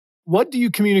What do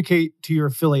you communicate to your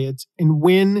affiliates, and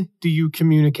when do you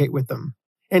communicate with them?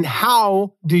 And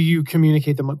how do you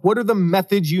communicate them? Like, what are the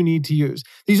methods you need to use?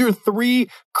 These are 3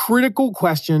 critical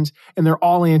questions, and they're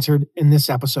all answered in this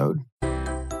episode.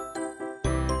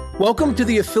 Welcome to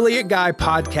the Affiliate Guy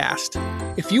podcast.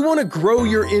 If you want to grow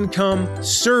your income,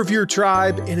 serve your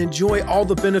tribe, and enjoy all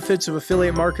the benefits of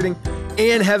affiliate marketing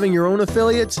and having your own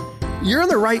affiliates, you're in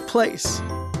the right place.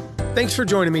 Thanks for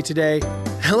joining me today.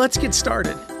 Now let's get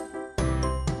started.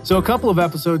 So a couple of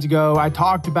episodes ago, I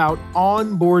talked about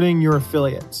onboarding your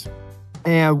affiliates.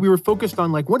 And we were focused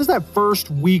on what does that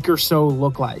first week or so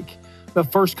look like? The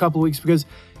first couple of weeks, because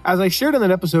as I shared in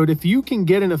that episode, if you can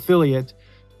get an affiliate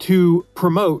to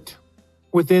promote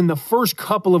within the first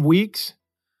couple of weeks,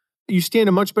 you stand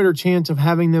a much better chance of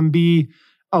having them be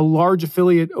a large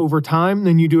affiliate over time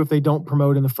than you do if they don't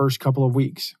promote in the first couple of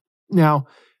weeks. Now,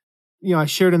 I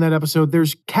shared in that episode,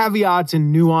 there's caveats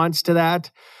and nuance to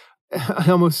that.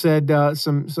 I almost said I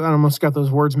almost got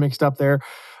those words mixed up there.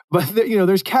 But,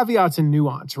 there's caveats and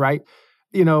nuance, right?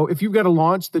 If you've got a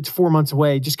launch that's 4 months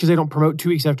away, just because they don't promote 2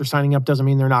 weeks after signing up doesn't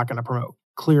mean they're not going to promote,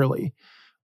 clearly.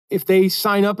 If they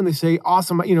sign up and they say,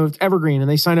 awesome, it's evergreen, and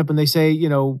they sign up and they say,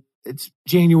 it's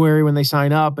January when they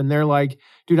sign up, and they're like,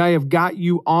 dude, I have got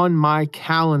you on my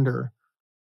calendar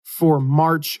for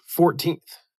March 14th.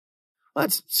 Well,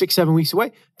 that's 6-7 weeks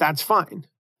away. That's fine.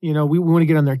 We want to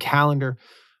get on their calendar,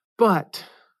 but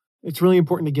it's really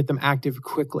important to get them active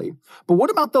quickly. But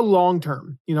what about the long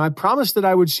term? I promised that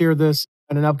I would share this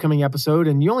in an upcoming episode,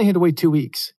 and you only had to wait 2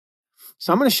 weeks.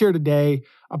 So I'm going to share today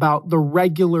about the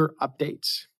regular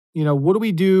updates. What do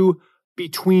we do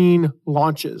between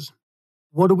launches?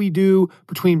 What do we do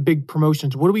between big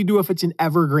promotions? What do we do if it's an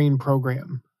evergreen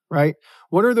program, right?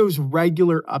 What are those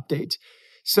regular updates?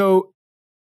 So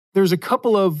there's a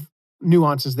couple of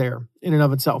nuances there in and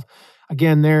of itself.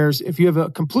 Again, if you have a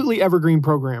completely evergreen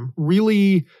program,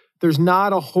 really, there's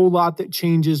not a whole lot that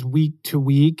changes week to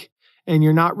week, and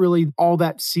you're not really all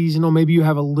that seasonal. Maybe you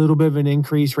have a little bit of an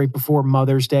increase right before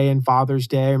Mother's Day and Father's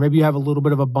Day, or maybe you have a little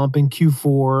bit of a bump in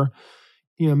Q4.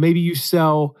 Maybe you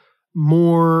sell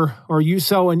more, or you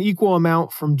sell an equal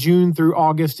amount from June through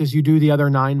August as you do the other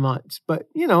 9 months. But,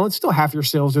 it's still half your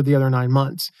sales are the other 9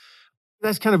 months.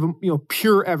 That's kind of,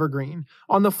 pure evergreen.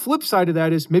 On the flip side of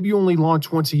that is maybe you only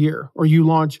launch once a year, or you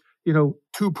launch,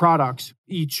 2 products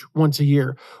each once a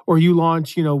year, or you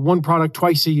launch, 1 product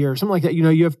twice a year, something like that.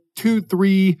 You have 2,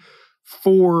 3,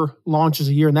 4 launches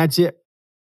a year, and that's it.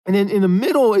 And then in the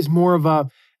middle is more of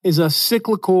a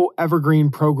cyclical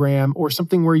evergreen program, or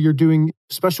something where you're doing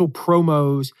special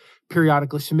promos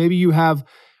periodically. So maybe you have,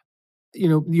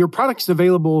 your product's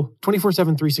available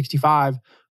 24/7, 365,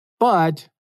 but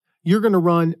you're going to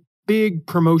run big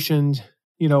promotions,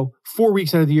 4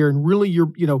 weeks out of the year. And really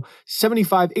your,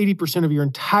 75, 80% of your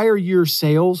entire year's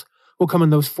sales will come in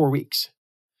those 4 weeks.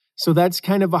 So that's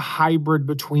kind of a hybrid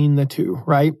between the two,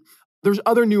 right? There's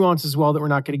other nuances as well that we're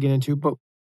not going to get into, but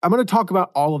I'm going to talk about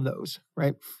all of those,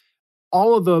 right?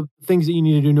 All of the things that you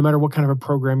need to do no matter what kind of a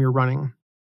program you're running.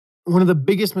 One of the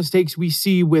biggest mistakes we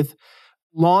see with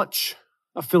launch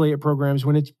affiliate programs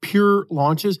when it's pure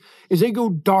launches is they go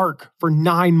dark for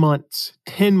 9 months,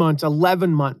 10 months,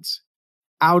 11 months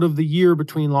out of the year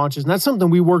between launches. And that's something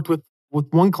we worked with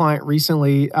one client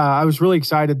recently. I was really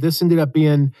excited. This ended up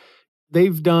being,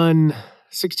 they've done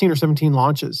 16 or 17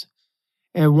 launches.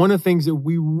 And one of the things that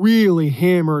we really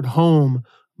hammered home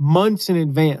months in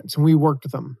advance when we worked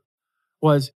with them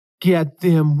was get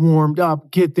them warmed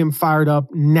up, get them fired up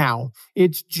now.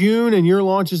 It's June and your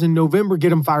launch is in November,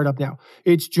 get them fired up now.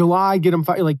 It's July, get them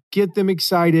fired, get them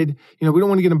excited. We don't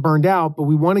want to get them burned out, but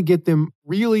we want to get them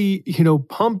really,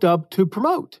 pumped up to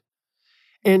promote.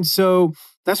 And so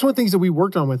that's one of the things that we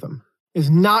worked on with them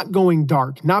is not going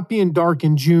dark, not being dark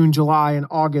in June, July, and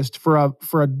August for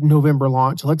a November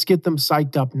launch. Let's get them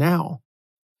psyched up now.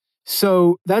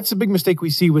 So that's a big mistake we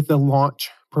see with the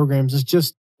launch programs is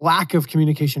just lack of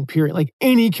communication, period.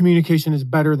 Any communication is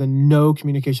better than no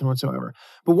communication whatsoever.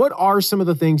 But what are some of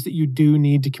the things that you do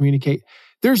need to communicate?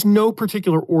 There's no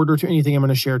particular order to anything I'm going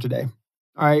to share today.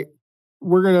 All right.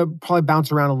 We're going to probably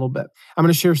bounce around a little bit. I'm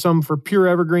going to share some for pure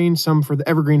evergreen, some for the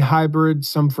evergreen hybrid,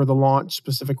 some for the launch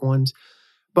specific ones.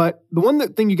 But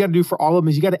the thing you got to do for all of them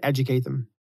is you got to educate them.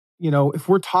 If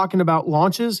we're talking about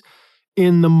launches,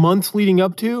 in the months leading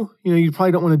up to, you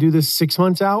probably don't want to do this 6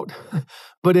 months out,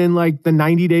 but in the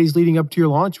 90 days leading up to your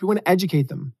launch, we want to educate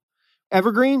them.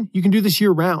 Evergreen, you can do this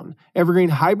year round. Evergreen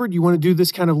hybrid, you want to do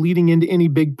this kind of leading into any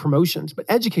big promotions, but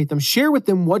educate them. Share with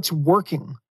them what's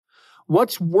working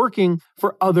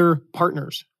for other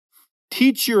partners.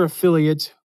 Teach your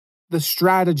affiliates the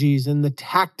strategies and the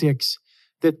tactics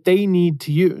that they need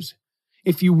to use.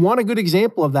 If you want a good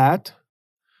example of that,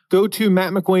 go to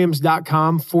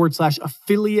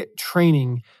mattmcwilliams.com/affiliate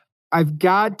training. I've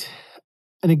got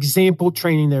an example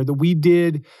training there that we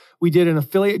did. We did an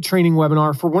affiliate training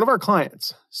webinar for one of our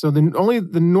clients. So the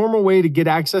normal way to get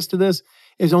access to this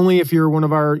is only if you're one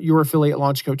of your affiliate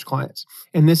launch coach clients.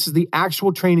 And this is the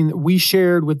actual training that we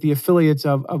shared with the affiliates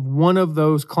of one of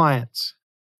those clients.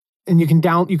 And you can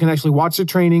actually watch the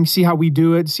training, see how we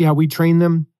do it, see how we train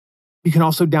them. You can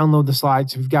also download the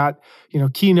slides. We've got,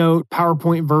 Keynote,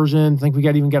 PowerPoint version. I think we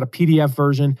even got a PDF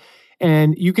version.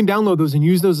 And you can download those and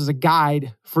use those as a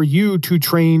guide for you to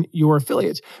train your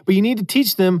affiliates. But you need to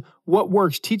teach them what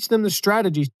works, teach them the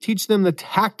strategies, teach them the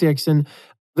tactics. And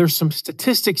there's some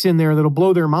statistics in there that'll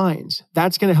blow their minds.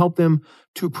 That's going to help them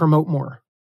to promote more.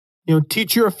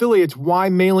 Teach your affiliates why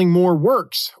mailing more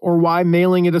works or why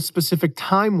mailing at a specific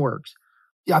time works.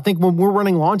 Yeah, I think when we're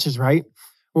running launches, right?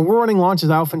 When we're running launches,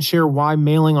 I often share why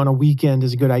mailing on a weekend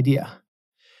is a good idea.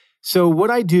 So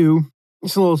what I do,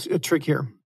 it's a trick here.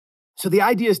 So the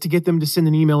idea is to get them to send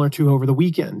an email or two over the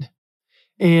weekend.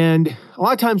 And a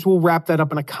lot of times we'll wrap that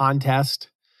up in a contest.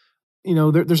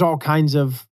 There's all kinds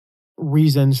of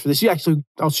reasons for this.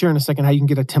 I'll share in a second how you can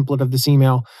get a template of this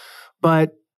email.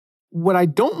 But what I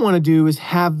don't want to do is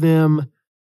have them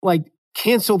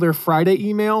cancel their Friday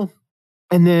email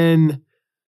and then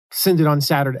send it on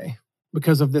Saturday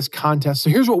because of this contest. So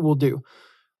here's what we'll do.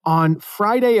 On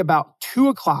Friday about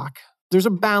 2:00, there's a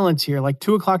balance here,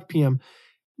 2:00 p.m.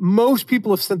 Most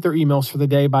people have sent their emails for the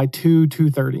day by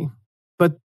 2:30.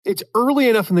 But it's early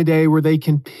enough in the day where they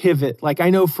can pivot. I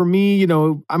know for me,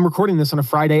 I'm recording this on a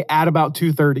Friday at about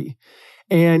 2:30.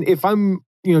 And if I'm,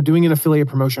 doing an affiliate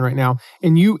promotion right now,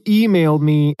 and you emailed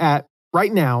me at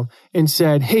right now and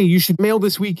said, hey, you should mail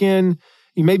this weekend.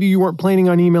 Maybe you weren't planning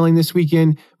on emailing this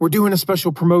weekend. We're doing a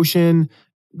special promotion.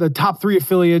 The top 3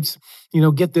 affiliates,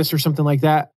 get this or something like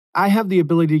that. I have the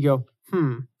ability to go,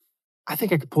 I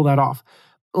think I could pull that off.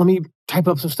 Let me type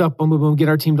up some stuff, boom, boom, boom, get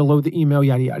our team to load the email,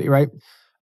 yada, yada, right?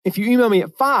 If you email me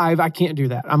at 5, I can't do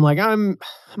that. I'm I'm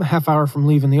a half hour from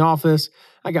leaving the office.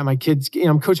 I got my kids,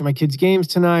 I'm coaching my kids' games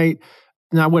tonight.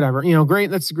 Now, whatever, great,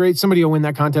 that's great. Somebody will win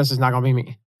that contest. It's not going to be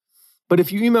me. But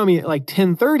if you email me at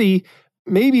 10:30,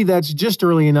 maybe that's just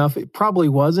early enough. It probably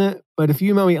wasn't. But if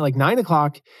you email me at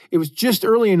 9:00, it was just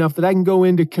early enough that I can go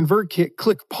into ConvertKit,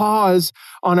 click pause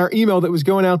on our email that was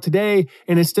going out today.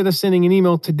 And instead of sending an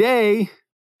email today,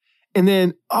 and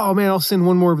then, oh man, I'll send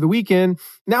one more over the weekend.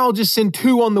 Now I'll just send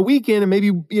 2 on the weekend and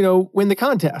maybe, win the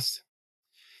contest.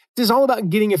 This is all about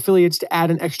getting affiliates to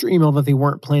add an extra email that they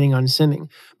weren't planning on sending.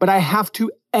 But I have to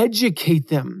educate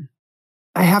them.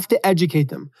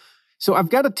 So I've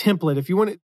got a template. If you want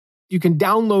it, you can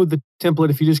download the template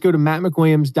if you just go to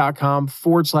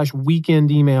mattmcwilliams.com/weekend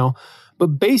email.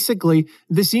 But basically,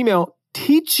 this email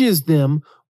teaches them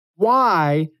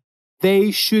why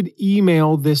they should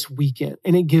email this weekend.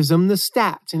 And it gives them the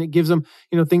stats and it gives them,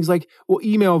 things like,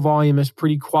 email volume is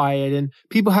pretty quiet and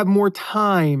people have more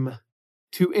time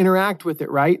to interact with it,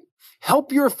 right?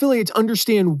 Help your affiliates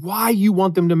understand why you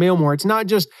want them to mail more. It's not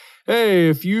just, hey,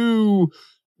 if you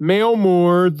mail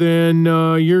more, then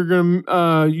you're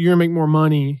gonna make more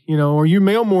money, or you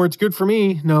mail more, it's good for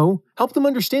me. No, help them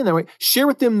understand that, right? Share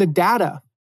with them the data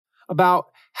about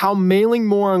how mailing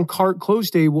more on cart close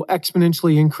day will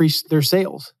exponentially increase their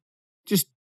sales. Just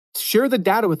share the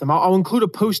data with them. I'll include a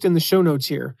post in the show notes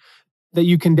here that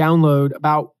you can download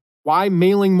about why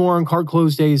mailing more on cart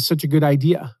close day is such a good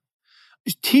idea.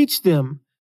 Just teach them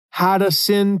how to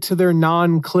send to their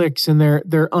non-clicks and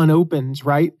their unopens,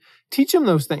 right? Teach them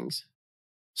those things.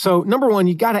 So number one,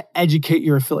 you got to educate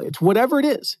your affiliates, whatever it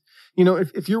is.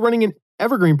 If you're running an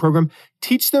evergreen program,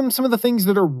 teach them some of the things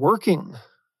that are working,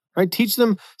 right? Teach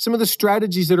them some of the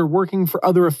strategies that are working for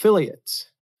other affiliates.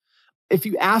 If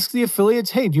you ask the affiliates,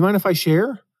 hey, do you mind if I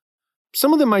share?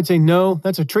 Some of them might say, no,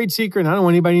 that's a trade secret and I don't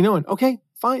want anybody knowing. Okay,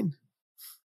 fine.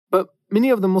 But many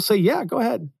of them will say, yeah, go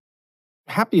ahead.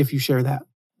 Happy if you share that.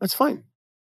 That's fine.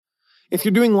 If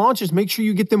you're doing launches, make sure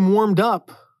you get them warmed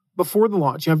up before the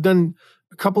launch. I've done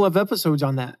a couple of episodes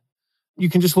on that. You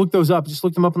can just look those up. Just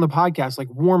look them up on the podcast, like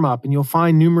warm up, and you'll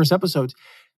find numerous episodes.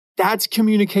 That's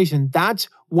communication. That's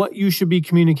what you should be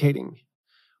communicating.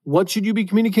 What should you be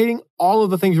communicating? All of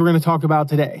the things we're going to talk about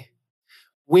today.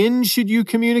 When should you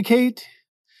communicate?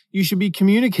 You should be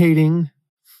communicating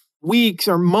weeks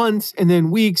or months and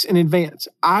then weeks in advance.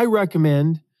 I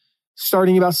recommend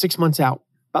starting about 6 months out.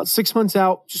 About 6 months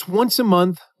out, just once a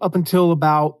month up until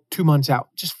about 2 months out.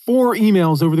 Just 4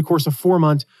 emails over the course of 4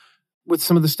 months with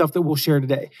some of the stuff that we'll share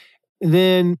today. And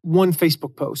then 1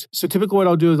 Facebook post. So typically what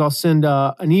I'll do is I'll send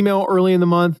an email early in the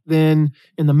month, then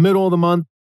in the middle of the month,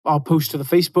 I'll post to the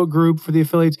Facebook group for the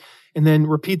affiliates and then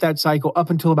repeat that cycle up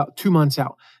until about 2 months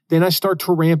out. Then I start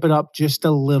to ramp it up just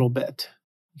a little bit,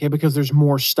 okay, because there's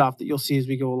more stuff that you'll see as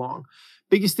we go along.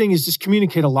 Biggest thing is just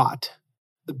communicate a lot.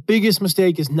 The biggest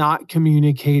mistake is not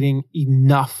communicating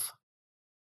enough,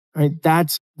 right?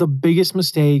 That's the biggest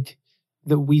mistake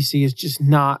that we see, is just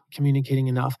not communicating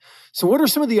enough. So what are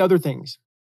some of the other things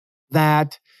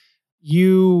that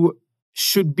you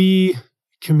should be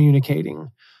communicating?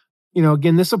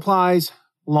 Again, this applies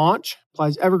launch,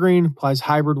 applies evergreen, applies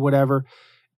hybrid, whatever.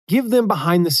 Give them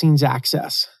behind the scenes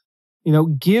access.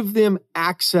 Give them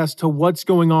access to what's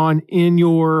going on in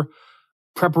your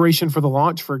preparation for the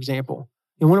launch, for example.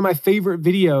 And one of my favorite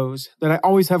videos that I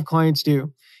always have clients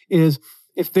do is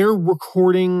if they're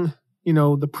recording,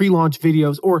 the pre-launch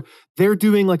videos, or they're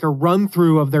doing like a run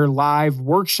through of their live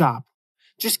workshop,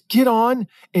 just get on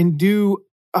and do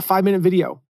a 5-minute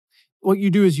video. What you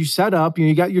do is you set up,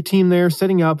 you got your team there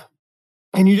setting up,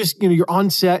 and you just, you're on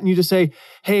set and you just say,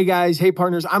 hey guys, hey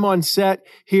partners, I'm on set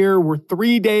here. We're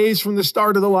 3 days from the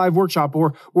start of the live workshop,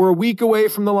 or we're a week away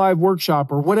from the live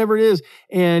workshop, or whatever it is.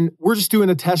 And we're just doing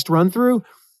a test run through.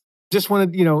 Just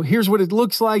wanted, here's what it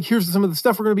looks like. Here's some of the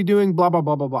stuff we're going to be doing, blah, blah,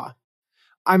 blah, blah, blah.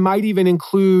 I might even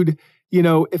include,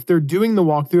 if they're doing the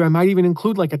walkthrough, I might even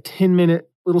include like a 10-minute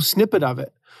little snippet of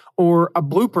it or a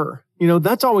blooper.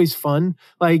 That's always fun.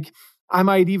 Like, I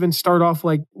might even start off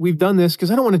like, we've done this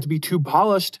because I don't want it to be too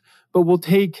polished, but we'll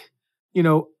take,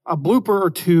 a blooper or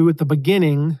two at the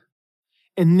beginning,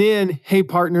 and then, hey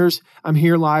partners, I'm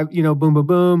here live, boom, boom,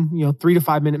 boom, 3 to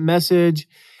 5 minute message.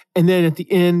 And then at the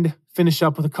end, finish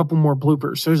up with a couple more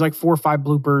bloopers. So there's like 4 or 5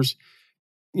 bloopers,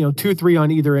 2 or 3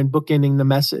 on either end, bookending the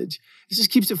message. This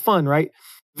just keeps it fun, right?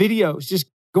 Videos, just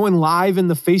going live in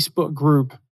the Facebook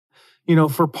group,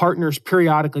 for partners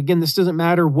periodically. Again, this doesn't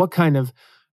matter what kind of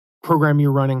program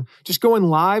you're running, just going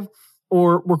live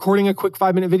or recording a quick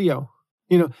 5-minute video.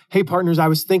 Hey partners, I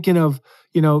was thinking of,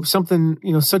 something,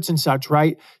 such and such,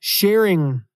 right?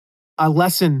 Sharing a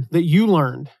lesson that you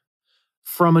learned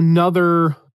from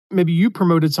another, maybe you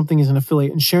promoted something as an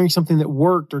affiliate, and sharing something that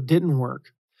worked or didn't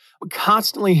work. But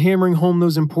constantly hammering home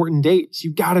those important dates.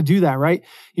 You've got to do that, right?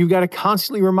 You've got to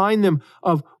constantly remind them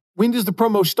of, when does the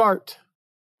promo start?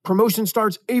 Promotion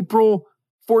starts April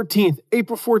 14th,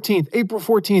 April 14th, April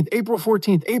 14th, April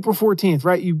 14th, April 14th,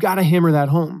 right? You've got to hammer that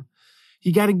home.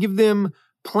 You got to give them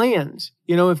plans.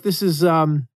 If this is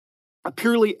a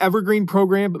purely evergreen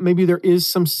program, but maybe there is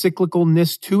some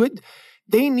cyclicalness to it,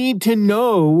 they need to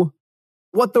know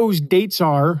what those dates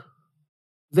are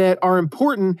that are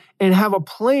important and have a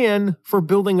plan for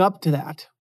building up to that.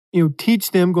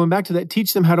 Teach them, going back to that,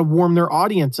 teach them how to warm their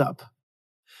audience up.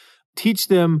 Teach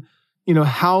them,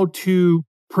 how to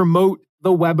promote the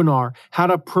webinar, how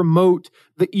to promote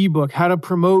the ebook, how to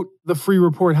promote the free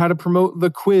report, how to promote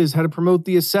the quiz, how to promote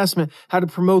the assessment, how to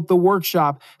promote the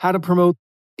workshop, how to promote,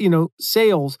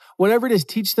 sales, whatever it is.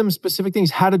 Teach them specific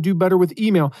things, how to do better with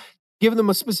email. Give them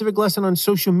a specific lesson on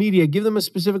social media. Give them a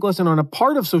specific lesson on a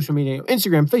part of social media,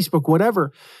 Instagram, Facebook,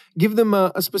 whatever. Give them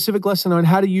a specific lesson on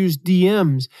how to use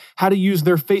DMs, how to use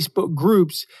their Facebook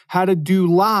groups, how to do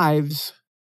lives,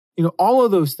 all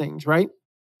of those things, right?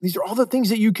 These are all the things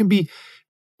that you can be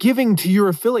giving to your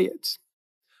affiliates.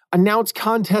 Announce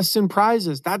contests and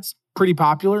prizes. That's pretty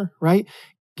popular, right?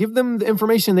 Give them the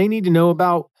information they need to know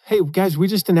about, hey, guys, we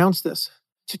just announced this.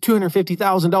 It's a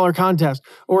 $250,000 contest,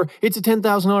 or it's a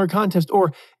 $10,000 contest,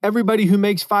 or everybody who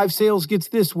makes 5 sales gets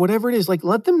this, whatever it is. Like,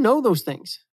 let them know those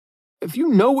things. If you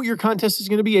know what your contest is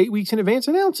going to be 8 weeks in advance,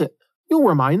 announce it. You'll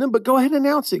remind them, but go ahead and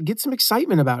announce it. Get some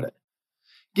excitement about it.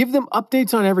 Give them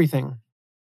updates on everything.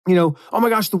 Oh my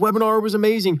gosh, the webinar was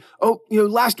amazing. Oh,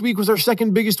 last week was our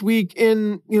second biggest week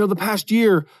in, the past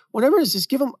year. Whatever it is, just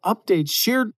give them updates,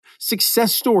 share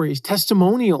success stories,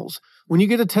 testimonials. When you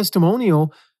get a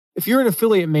testimonial, if you're an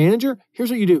affiliate manager, here's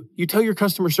what you do. You tell your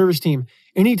customer service team,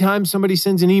 anytime somebody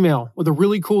sends an email with a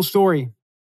really cool story,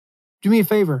 do me a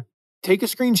favor, take a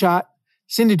screenshot,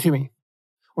 send it to me.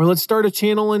 Or let's start a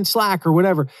channel in Slack or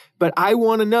whatever. But I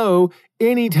want to know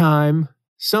anytime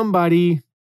somebody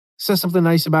says something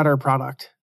nice about our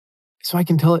product, so I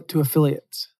can tell it to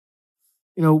affiliates.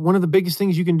 One of the biggest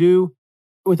things you can do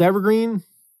with Evergreen,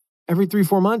 every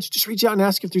 3-4 months, just reach out and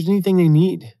ask if there's anything they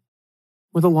need.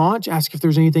 With a launch, ask if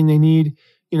there's anything they need,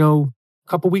 a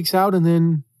couple weeks out, and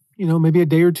then, maybe a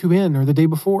day or 2 in, or the day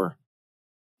before.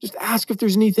 Just ask if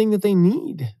there's anything that they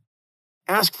need.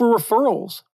 Ask for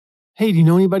referrals. Hey, do you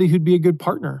know anybody who'd be a good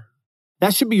partner?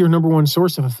 That should be your number one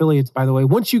source of affiliates, by the way.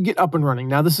 Once you get up and running,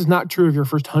 now this is not true of your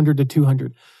first 100 to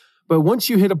 200, but once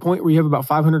you hit a point where you have about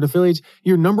 500 affiliates,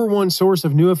 your number one source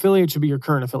of new affiliates should be your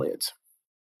current affiliates.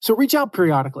 So reach out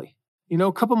periodically.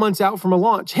 a couple months out from a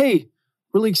launch. Hey,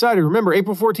 really excited. Remember,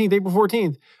 April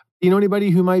 14th. You know anybody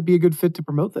who might be a good fit to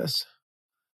promote this?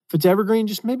 If it's evergreen,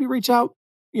 just maybe reach out,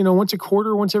 once a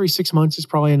quarter, once every 6 months is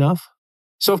probably enough.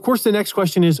 So of course, the next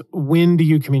question is, when do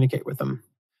you communicate with them?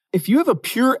 If you have a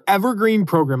pure evergreen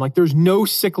program, like there's no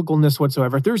cyclicalness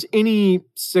whatsoever, if there's any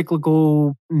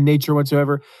cyclical nature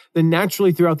whatsoever, then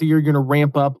naturally throughout the year, you're going to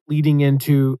ramp up leading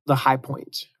into the high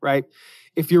points, right?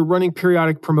 If you're running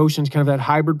periodic promotions, kind of that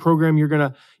hybrid program, you're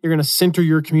going to center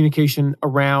your communication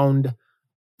around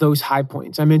those high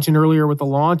points. I mentioned earlier with the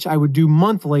launch, I would do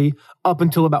monthly up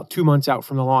until about 2 months out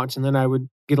from the launch, and then I would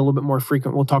get a little bit more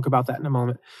frequent. We'll talk about that in a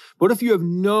moment. But if you have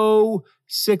no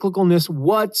cyclicalness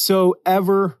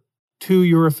whatsoever to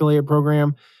your affiliate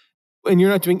program, and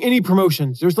you're not doing any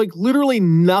promotions, there's like literally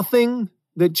nothing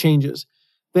that changes,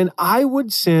 then I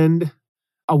would send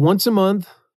a once a month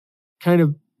kind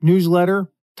of newsletter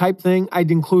type thing.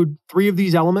 I'd include 3 of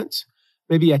these elements,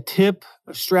 maybe a tip,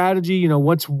 a strategy,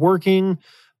 what's working,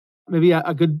 maybe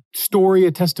a good story,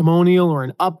 a testimonial, or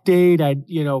an update.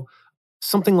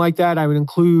 Something like that. I would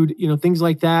include, things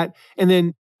like that. And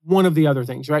then one of the other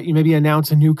things, right? You maybe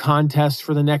announce a new contest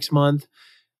for the next month.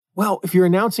 Well, if you're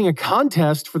announcing a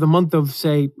contest for the month of,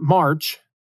 say, March,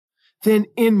 then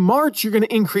in March, you're going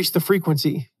to increase the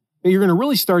frequency. You're going to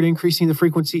really start increasing the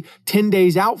frequency 10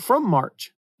 days out from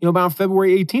March, about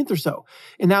February 18th or so.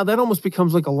 And now that almost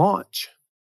becomes like a launch.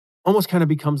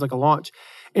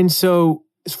 And so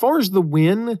as far as the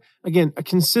win, again, a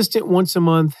consistent once a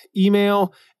month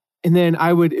email. And then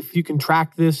I would, if you can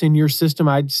track this in your system,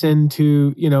 I'd send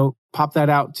to, pop that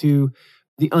out to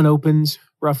the unopens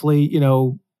roughly,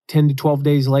 10 to 12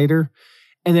 days later.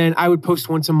 And then I would post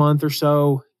once a month or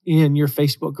so in your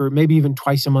Facebook group, maybe even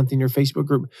twice a month in your Facebook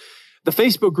group. The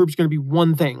Facebook group is going to be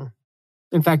one thing.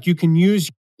 In fact, you can use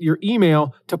your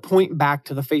email to point back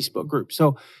to the Facebook group.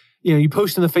 So, you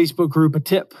post in the Facebook group a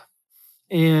tip,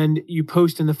 and you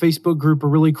post in the Facebook group a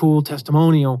really cool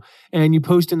testimonial, and you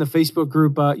post in the Facebook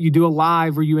group, you do a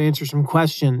live where you answer some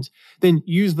questions, then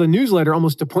use the newsletter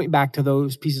almost to point back to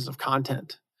those pieces of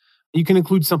content. You can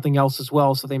include something else as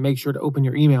well, so they make sure to open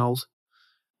your emails.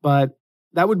 But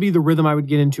that would be the rhythm I would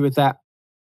get into with that.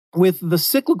 With the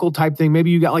cyclical type thing, maybe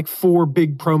you got like 4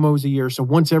 big promos a year. So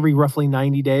once every roughly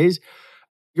 90 days,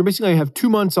 you're basically going to have 2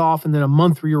 months off, and then a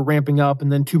month where you're ramping up, and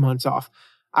then 2 months off.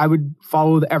 I would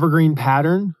follow the evergreen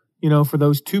pattern, for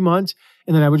those 2 months,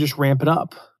 and then I would just ramp it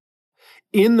up.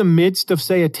 In the midst of,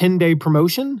 say, a 10-day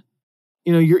promotion,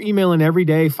 you're emailing every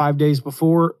day, 5 days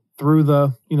before through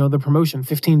the, the promotion,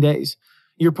 15 days.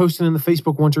 You're posting in the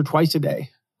Facebook once or twice a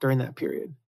day during that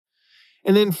period.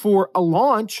 And then for a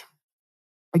launch,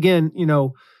 again,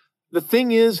 the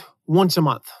thing is once a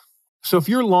month. So if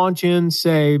you're launching,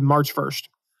 say, March 1st,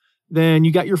 then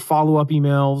you got your follow-up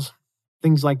emails,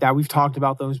 things like that. We've talked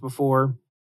about those before.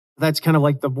 That's kind of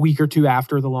like the week or two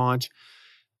after the launch.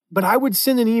 But I would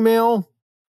send an email,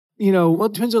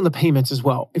 it depends on the payments as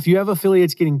well. If you have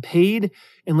affiliates getting paid,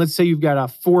 and let's say you've got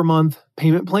a 4-month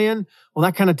payment plan, well,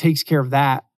 that kind of takes care of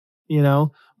that,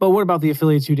 But what about the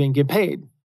affiliates who didn't get paid?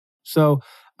 So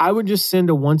I would just send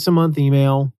a once a month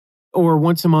email or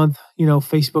once a month,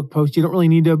 Facebook post. You don't really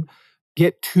need to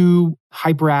get too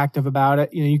hyperactive about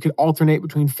it. You could alternate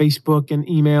between Facebook and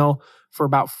email for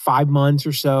about 5 months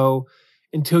or so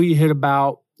until you hit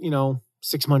about,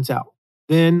 6 months out.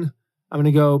 Then I'm going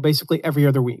to go basically every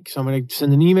other week. So I'm going to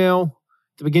send an email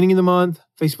at the beginning of the month,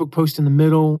 Facebook post in the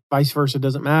middle, vice versa,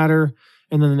 doesn't matter.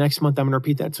 And then the next month, I'm going to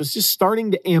repeat that. So it's just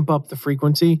starting to amp up the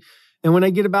frequency. And when I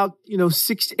get about,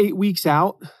 6 to 8 weeks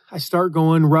out, I start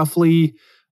going roughly,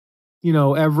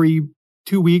 every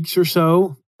 2 weeks or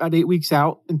so, about 8 weeks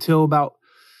out until about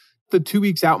the 2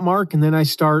 weeks out mark. And then I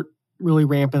start really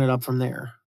ramping it up from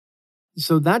there.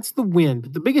 So that's the win.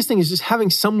 But the biggest thing is just having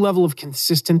some level of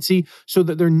consistency so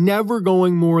that they're never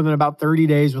going more than about 30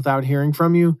 days without hearing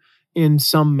from you in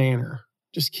some manner.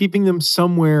 Just keeping them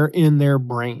somewhere in their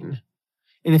brain.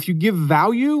 And if you give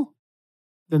value,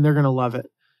 then they're going to love it.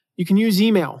 You can use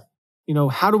email.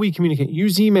 How do we communicate?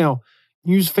 Use email,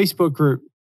 use Facebook group,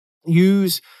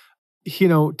 use,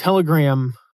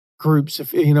 Telegram groups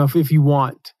if you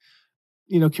want.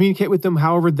 Communicate with them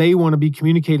however they want to be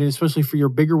communicated, especially for your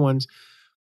bigger ones.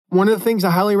 One of the things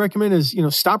I highly recommend is,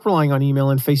 stop relying on email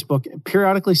and Facebook.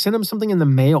 Periodically send them something in the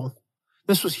mail.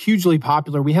 This was hugely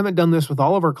popular. We haven't done this with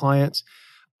all of our clients,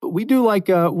 but we'll do like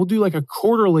a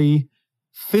quarterly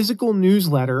physical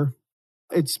newsletter.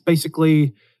 It's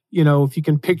basically, if you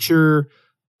can picture,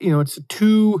 it's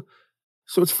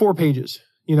it's 4 pages.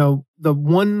 The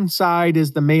one side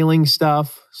is the mailing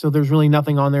stuff. So there's really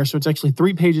nothing on there. So it's actually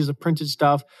 3 pages of printed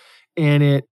stuff, and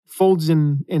it folds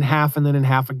in half and then in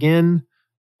half again.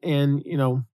 And,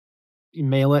 you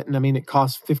mail it. And I mean, it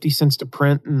costs 50 cents to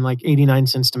print and like 89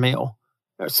 cents to mail.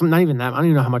 Not even that. I don't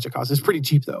even know how much it costs. It's pretty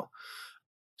cheap though.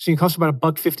 So it costs about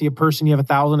 $1.50 a person. You have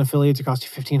 1,000 affiliates. It costs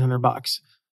you $1,500.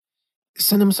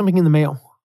 Send them something in the mail.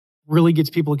 Really gets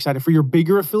people excited. For your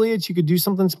bigger affiliates, you could do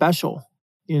something special.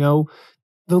 The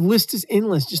list is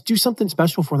endless. Just do something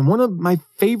special for them. One of my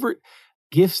favorite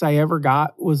gifts I ever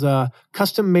got was a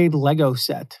custom-made Lego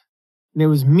set. And it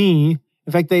was me.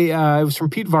 In fact, it was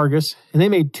from Pete Vargas, and they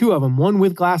made 2 of them, one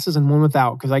with glasses and one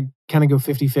without, because I kind of go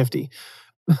 50-50.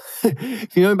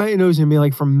 If anybody knows me,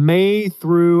 like from May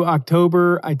through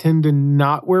October, I tend to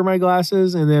not wear my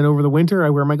glasses. And then over the winter, I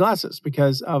wear my glasses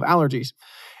because of allergies.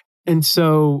 And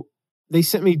so they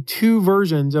sent me 2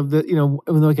 versions of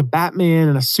like a Batman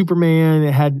and a Superman.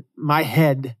 It had my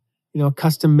head, a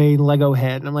custom made Lego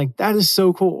head. And I'm like, that is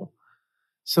so cool.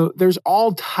 So there's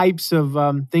all types of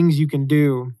things you can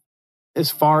do as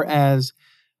far as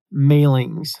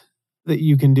mailings that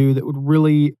you can do that would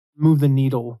really move the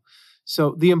needle.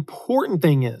 So the important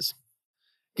thing is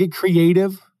get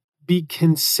creative, be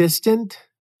consistent,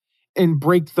 and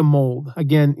break the mold.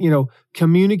 Again,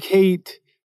 communicate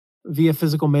via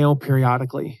physical mail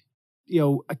periodically.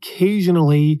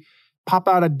 Occasionally pop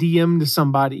out a DM to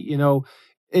somebody,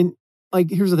 and like,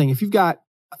 here's the thing. If you've got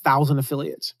 1,000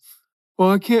 affiliates,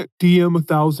 well, I can't DM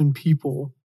 1,000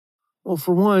 people. Well,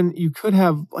 for one, you could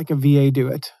have like a VA do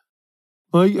it.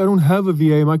 Well, I don't have a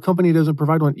VA. My company doesn't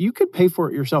provide one. You could pay for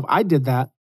it yourself. I did that.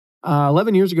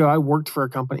 11 years ago, I worked for a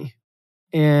company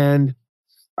and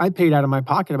I paid out of my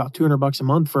pocket about $200 a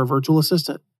month for a virtual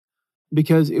assistant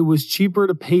because it was cheaper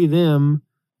to pay them,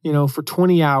 for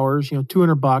 20 hours,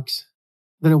 $200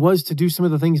 than it was to do some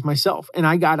of the things myself. And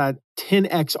I got a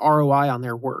 10x ROI on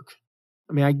their work.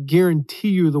 I mean, I guarantee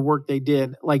you the work they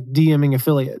did, like DMing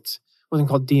affiliates. It wasn't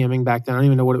called DMing back then. I don't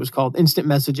even know what it was called. Instant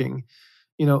messaging.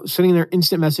 Sitting there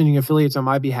instant messaging affiliates on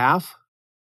my behalf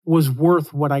was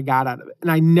worth what I got out of it. And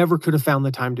I never could have found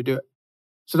the time to do it.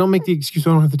 So don't make the excuse,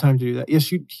 I don't have the time to do that.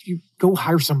 Yes, you go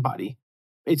hire somebody.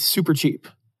 It's super cheap.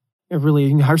 You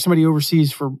can hire somebody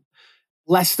overseas for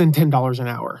less than $10 an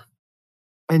hour.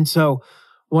 And so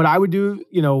what I would do,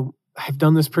 I've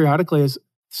done this periodically is,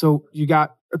 so you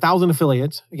got 1,000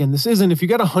 affiliates. Again, this isn't, if you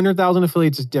got 100,000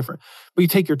 affiliates, it's different. But you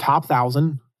take your top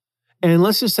 1,000 and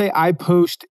let's just say I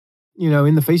post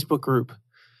in the Facebook group,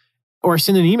 or I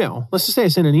send an email. Let's just say I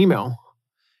send an email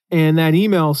and that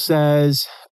email says,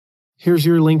 here's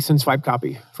your links and swipe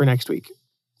copy for next week.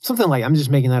 Something like, I'm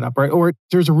just making that up, right? Or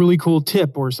there's a really cool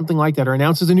tip or something like that, or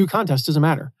announces a new contest, doesn't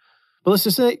matter. But let's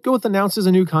just say, go with announces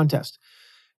a new contest.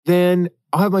 Then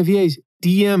I'll have my VAs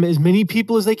DM as many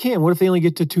people as they can. What if they only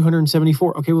get to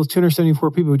 274? Okay, well, it's 274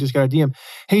 people who just got a DM.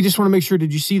 Hey, just want to make sure,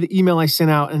 did you see the email I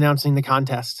sent out announcing the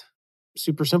contest?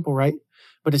 Super simple, right?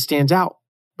 But it stands out,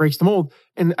 breaks the mold.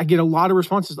 And I get a lot of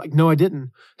responses like, no, I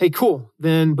didn't. Hey, cool.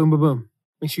 Then boom, boom, boom.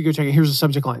 Make sure you go check it. Here's the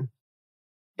subject line.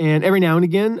 And every now and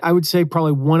again, I would say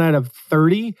probably 1 out of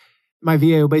 30, my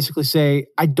VA will basically say,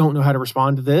 I don't know how to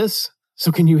respond to this.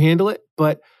 So can you handle it?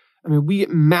 But I mean, we get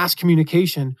mass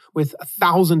communication with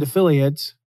 1,000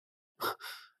 affiliates.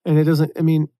 And it doesn't,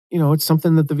 it's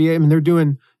something that the VA, they're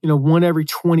doing, 1 every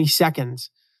 20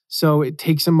 seconds. So it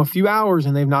takes them a few hours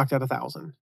and they've knocked out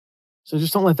 1,000. So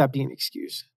just don't let that be an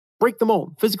excuse. Break the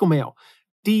mold. Physical mail,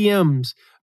 DMs,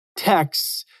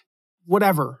 texts,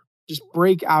 whatever. Just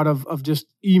break out of just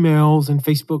emails and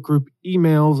Facebook group,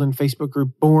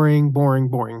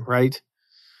 boring, right?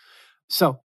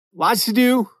 So lots to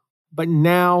do, but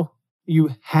now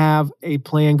you have a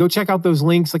plan. Go check out those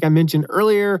links. Like I mentioned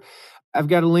earlier, I've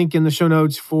got a link in the show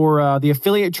notes for the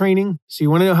affiliate training. So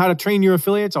you want to know how to train your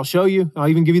affiliates? I'll show you. I'll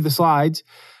even give you the slides.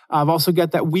 I've also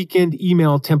got that weekend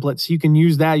email template, so you can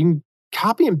use that. You can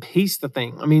copy and paste the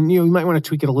thing. You might want to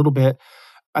tweak it a little bit.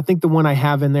 I think the one I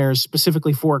have in there is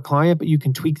specifically for a client, but you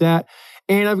can tweak that.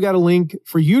 And I've got a link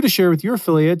for you to share with your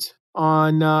affiliates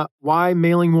on why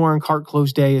mailing more on cart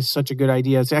close day is such a good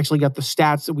idea. It's actually got the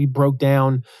stats that we broke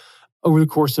down over the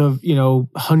course of,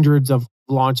 hundreds of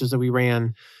launches that we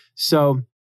ran. So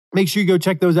make sure you go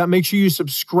check those out. Make sure you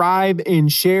subscribe and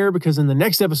share, because in the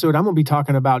next episode, I'm going to be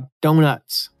talking about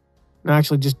donuts.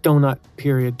 Actually, just donut,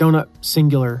 period. Donut,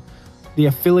 singular. The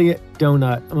affiliate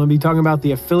donut. I'm going to be talking about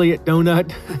the affiliate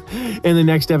donut in the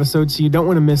next episode, so you don't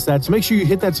want to miss that. So make sure you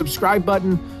hit that subscribe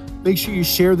button. Make sure you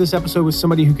share this episode with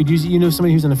somebody who could use it.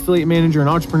 Somebody who's an affiliate manager, an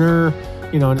entrepreneur,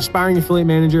 an aspiring affiliate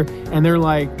manager, and they're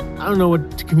like, I don't know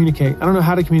what to communicate. I don't know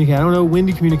how to communicate. I don't know when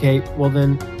to communicate. Well,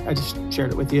 then I just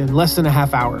shared it with you in less than a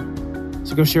half hour.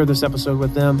 So go share this episode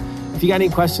with them. If you got any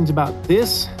questions about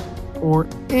this or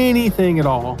anything at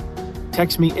all,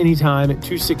 Text me anytime at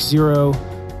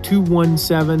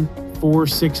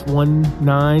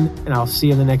 260-217-4619, and I'll see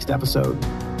you in the next episode.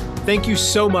 Thank you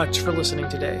so much for listening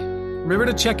today. Remember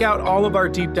to check out all of our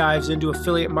deep dives into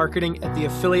affiliate marketing at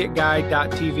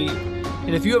theaffiliateguide.tv.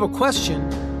 And if you have a question,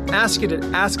 ask it at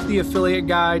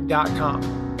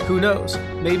asktheaffiliateguide.com. Who knows?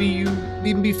 Maybe you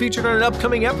even be featured on an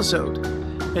upcoming episode.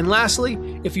 And lastly,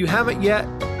 if you haven't yet,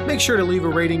 make sure to leave a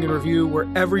rating and review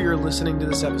wherever you're listening to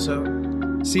this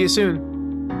episode. See you soon.